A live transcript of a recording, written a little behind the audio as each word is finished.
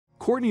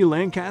Courtney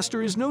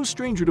Lancaster is no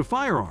stranger to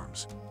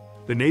firearms.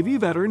 The Navy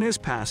veteran has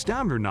passed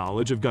down her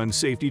knowledge of gun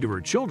safety to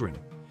her children,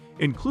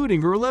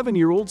 including her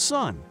 11-year-old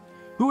son,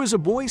 who is a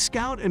Boy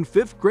Scout and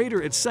 5th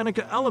grader at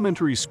Seneca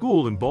Elementary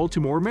School in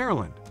Baltimore,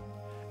 Maryland.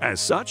 As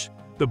such,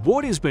 the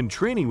boy has been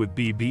training with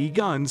BB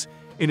guns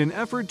in an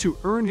effort to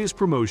earn his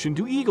promotion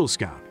to Eagle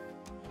Scout.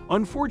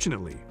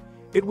 Unfortunately,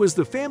 it was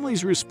the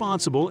family's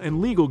responsible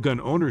and legal gun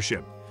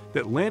ownership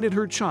that landed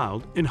her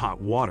child in hot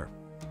water.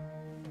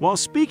 While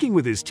speaking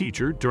with his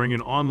teacher during an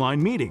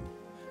online meeting,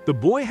 the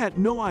boy had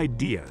no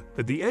idea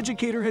that the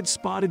educator had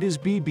spotted his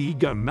BB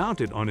gun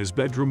mounted on his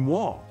bedroom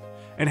wall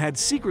and had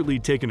secretly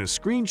taken a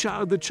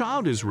screenshot of the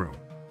child's room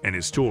and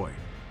his toy.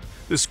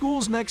 The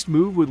school's next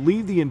move would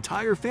leave the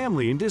entire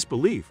family in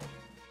disbelief.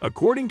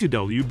 According to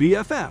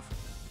WBFF,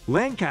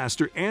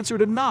 Lancaster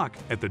answered a knock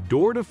at the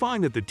door to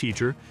find that the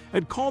teacher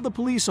had called the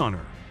police on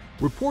her,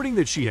 reporting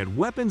that she had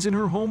weapons in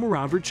her home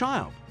around her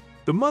child.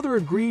 The mother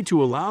agreed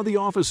to allow the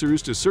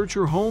officers to search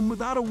her home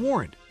without a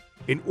warrant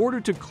in order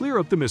to clear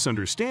up the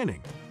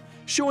misunderstanding,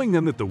 showing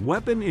them that the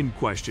weapon in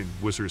question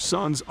was her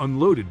son's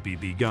unloaded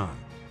BB gun.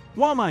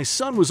 While my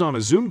son was on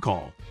a Zoom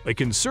call, a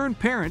concerned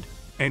parent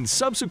and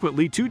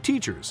subsequently 2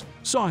 teachers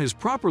saw his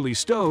properly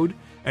stowed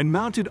and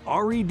mounted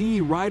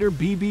RED Ryder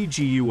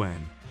BB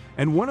gun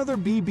and one other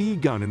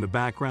BB gun in the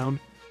background.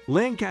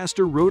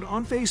 Lancaster wrote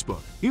on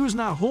Facebook he was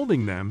not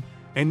holding them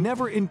and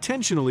never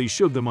intentionally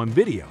showed them on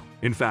video.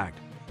 In fact,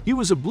 he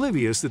was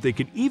oblivious that they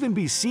could even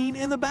be seen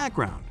in the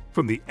background.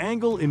 From the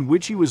angle in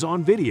which he was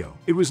on video,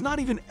 it was not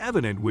even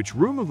evident which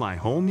room of my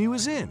home he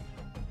was in.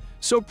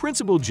 So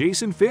Principal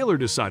Jason Failer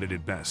decided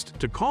it best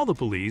to call the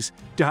police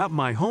to have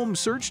my home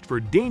searched for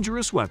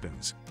dangerous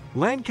weapons.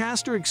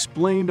 Lancaster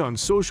explained on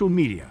social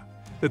media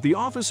that the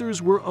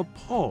officers were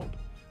appalled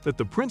that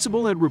the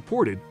principal had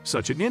reported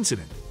such an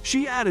incident.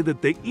 She added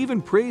that they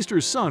even praised her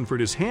son for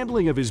his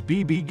handling of his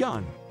BB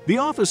gun. The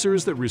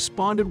officers that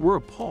responded were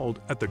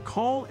appalled at the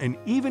call and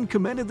even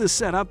commended the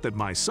setup that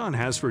my son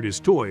has for his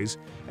toys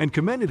and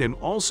commended him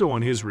also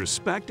on his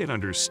respect and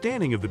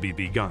understanding of the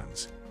BB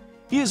guns.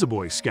 He is a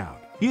Boy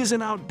Scout. He is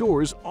an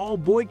outdoors,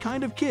 all-boy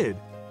kind of kid,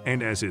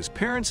 and as his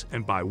parents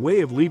and by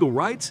way of legal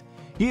rights,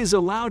 he is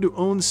allowed to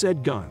own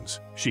said guns,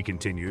 she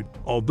continued.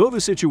 Although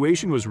the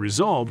situation was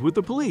resolved with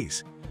the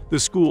police, the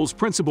school's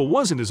principal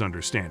wasn't as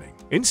understanding.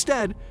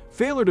 Instead,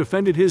 Failer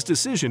defended his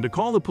decision to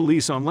call the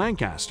police on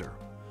Lancaster,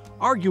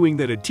 arguing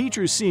that a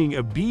teacher seeing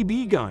a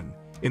BB gun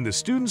in the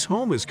student's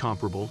home is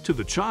comparable to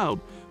the child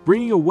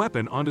bringing a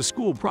weapon onto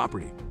school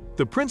property.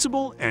 The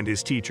principal and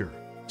his teacher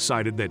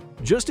cited that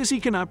just as he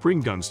cannot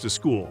bring guns to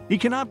school, he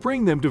cannot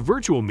bring them to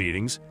virtual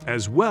meetings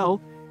as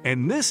well,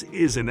 and this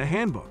is in the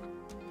handbook.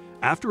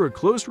 After a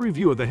close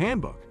review of the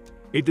handbook,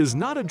 it does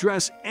not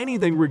address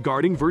anything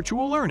regarding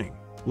virtual learning.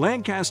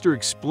 Lancaster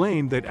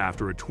explained that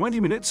after a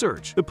 20-minute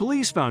search, the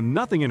police found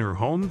nothing in her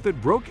home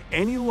that broke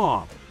any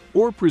law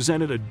or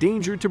presented a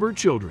danger to her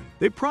children.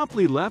 They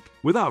promptly left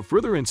without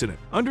further incident.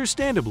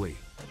 Understandably,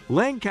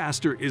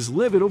 Lancaster is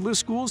livid over the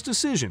school's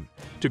decision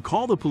to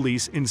call the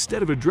police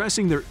instead of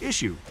addressing their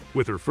issue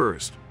with her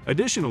first.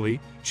 Additionally,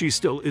 she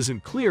still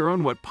isn't clear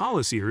on what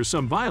policy her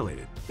son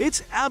violated.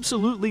 It's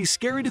absolutely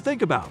scary to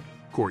think about,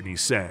 Courtney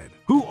said.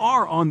 Who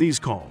are on these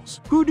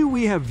calls? Who do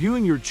we have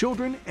viewing your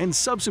children and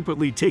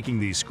subsequently taking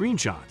these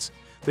screenshots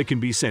that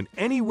can be sent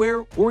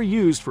anywhere or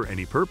used for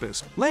any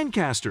purpose?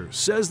 Lancaster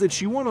says that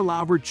she won't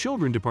allow her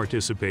children to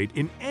participate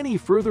in any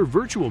further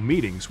virtual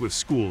meetings with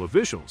school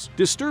officials.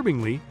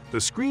 Disturbingly, the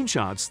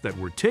screenshots that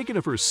were taken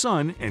of her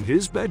son and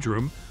his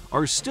bedroom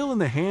are still in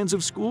the hands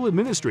of school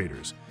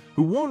administrators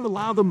who won't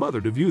allow the mother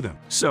to view them.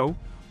 So,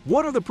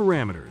 what are the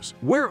parameters?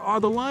 Where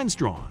are the lines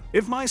drawn?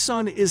 If my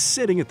son is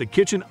sitting at the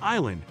kitchen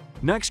island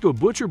next to a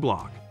butcher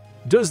block,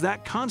 does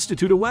that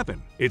constitute a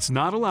weapon? It's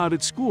not allowed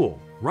at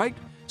school, right?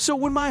 So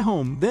would my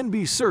home then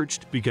be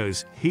searched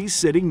because he's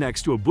sitting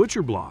next to a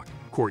butcher block?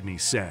 Courtney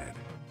said.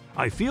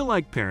 I feel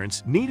like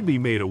parents need to be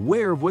made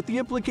aware of what the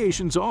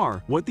implications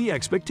are, what the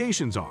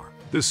expectations are.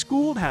 The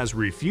school has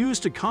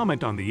refused to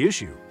comment on the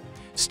issue,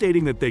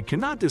 stating that they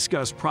cannot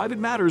discuss private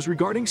matters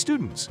regarding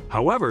students.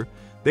 However,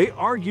 they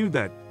argue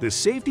that the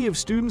safety of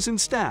students and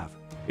staff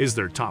is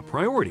their top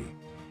priority,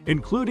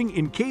 including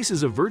in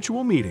cases of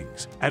virtual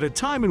meetings. At a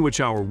time in which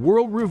our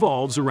world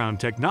revolves around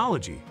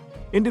technology,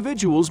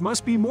 individuals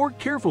must be more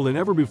careful than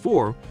ever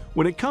before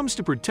when it comes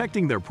to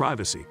protecting their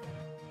privacy.